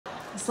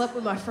I slept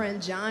with my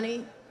friend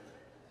Johnny.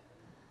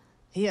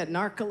 He had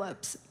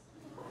narcolepsy.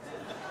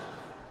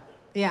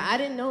 Yeah, I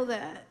didn't know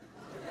that.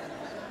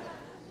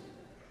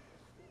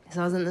 Because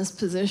I was in this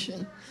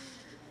position.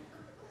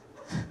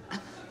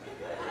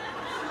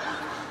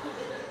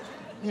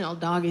 You know,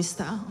 doggy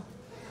style.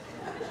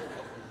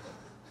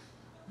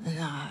 And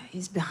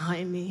he's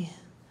behind me,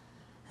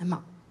 and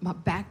my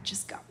back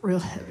just got real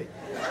heavy.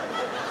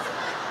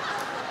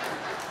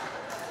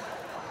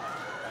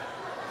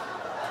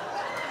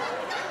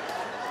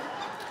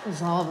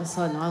 Because all of a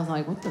sudden, I was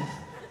like, what the?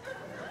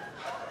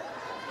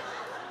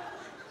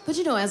 But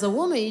you know, as a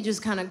woman, you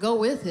just kind of go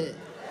with it.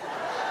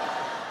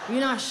 You're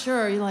not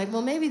sure. You're like,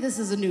 well, maybe this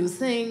is a new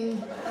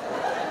thing.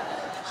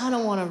 I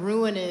don't want to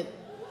ruin it.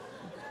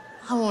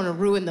 I don't want to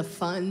ruin the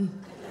fun.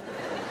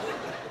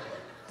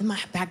 Then my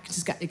back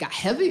just got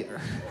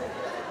heavier.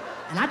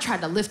 And I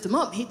tried to lift him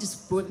up. He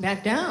just went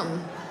back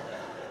down.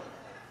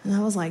 And I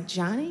was like,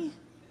 Johnny?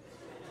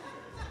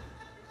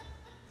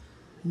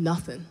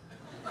 Nothing.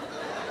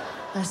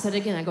 And I said it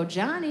again. I go,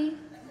 Johnny?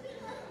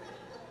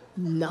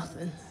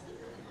 Nothing.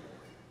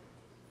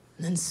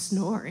 And then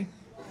snoring.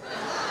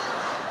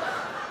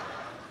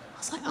 I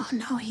was like, oh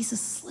no, he's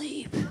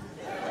asleep.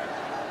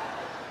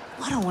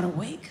 I don't want to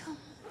wake him.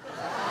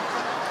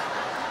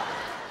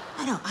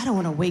 I don't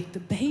want to wake the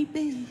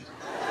baby.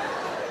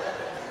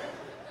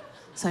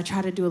 So I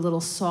tried to do a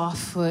little soft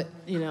foot,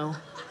 you know,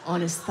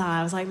 on his thigh.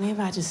 I was like, maybe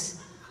I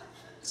just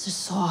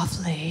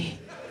softly.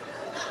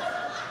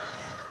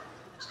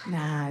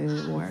 Nah, it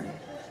didn't work.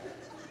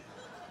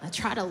 I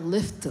tried to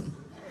lift him.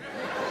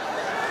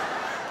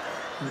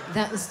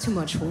 That was too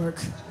much work.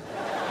 So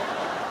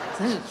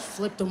I just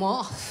flipped him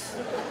off.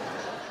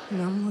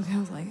 And I'm looking, I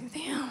was like,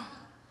 damn.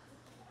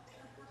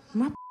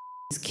 My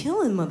is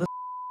killing mother.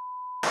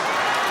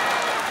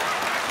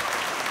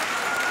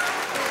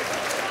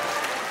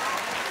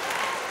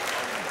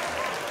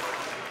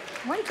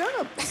 Wake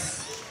up.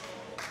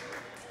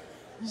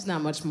 There's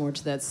not much more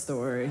to that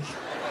story.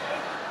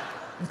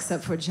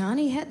 Except for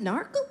Johnny had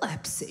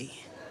narcolepsy.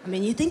 I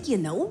mean, you think you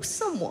know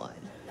someone.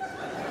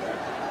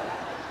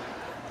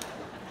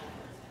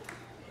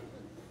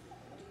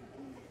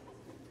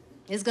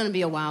 It's gonna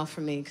be a while for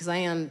me, because I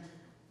am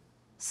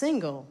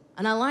single,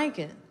 and I like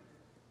it.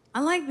 I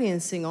like being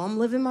single. I'm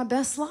living my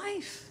best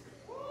life.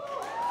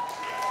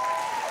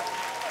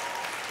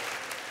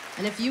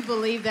 And if you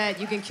believe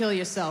that, you can kill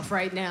yourself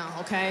right now,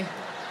 okay?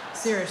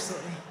 Seriously.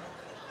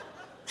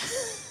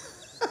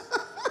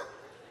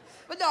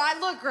 But no, I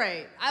look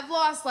great. I've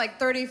lost like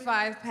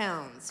 35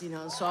 pounds, you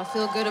know, so I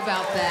feel good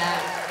about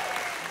that.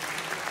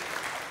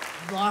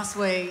 I've lost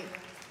weight.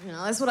 You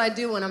know, that's what I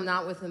do when I'm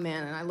not with a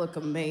man, and I look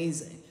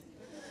amazing.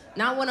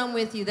 Not when I'm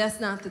with you, that's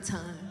not the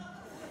time.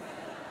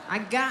 I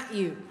got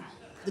you.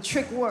 The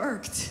trick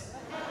worked.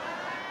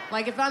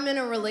 Like, if I'm in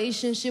a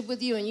relationship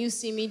with you and you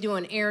see me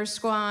doing air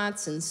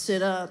squats and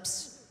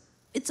sit-ups,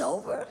 it's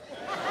over.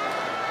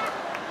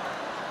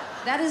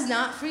 That is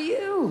not for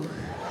you.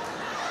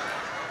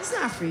 It's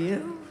not for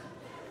you.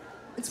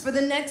 It's for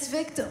the next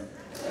victim.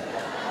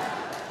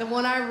 The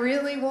one I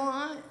really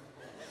want.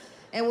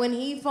 And when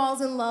he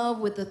falls in love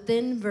with the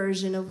thin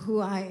version of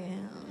who I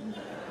am,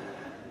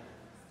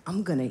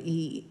 I'm gonna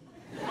eat.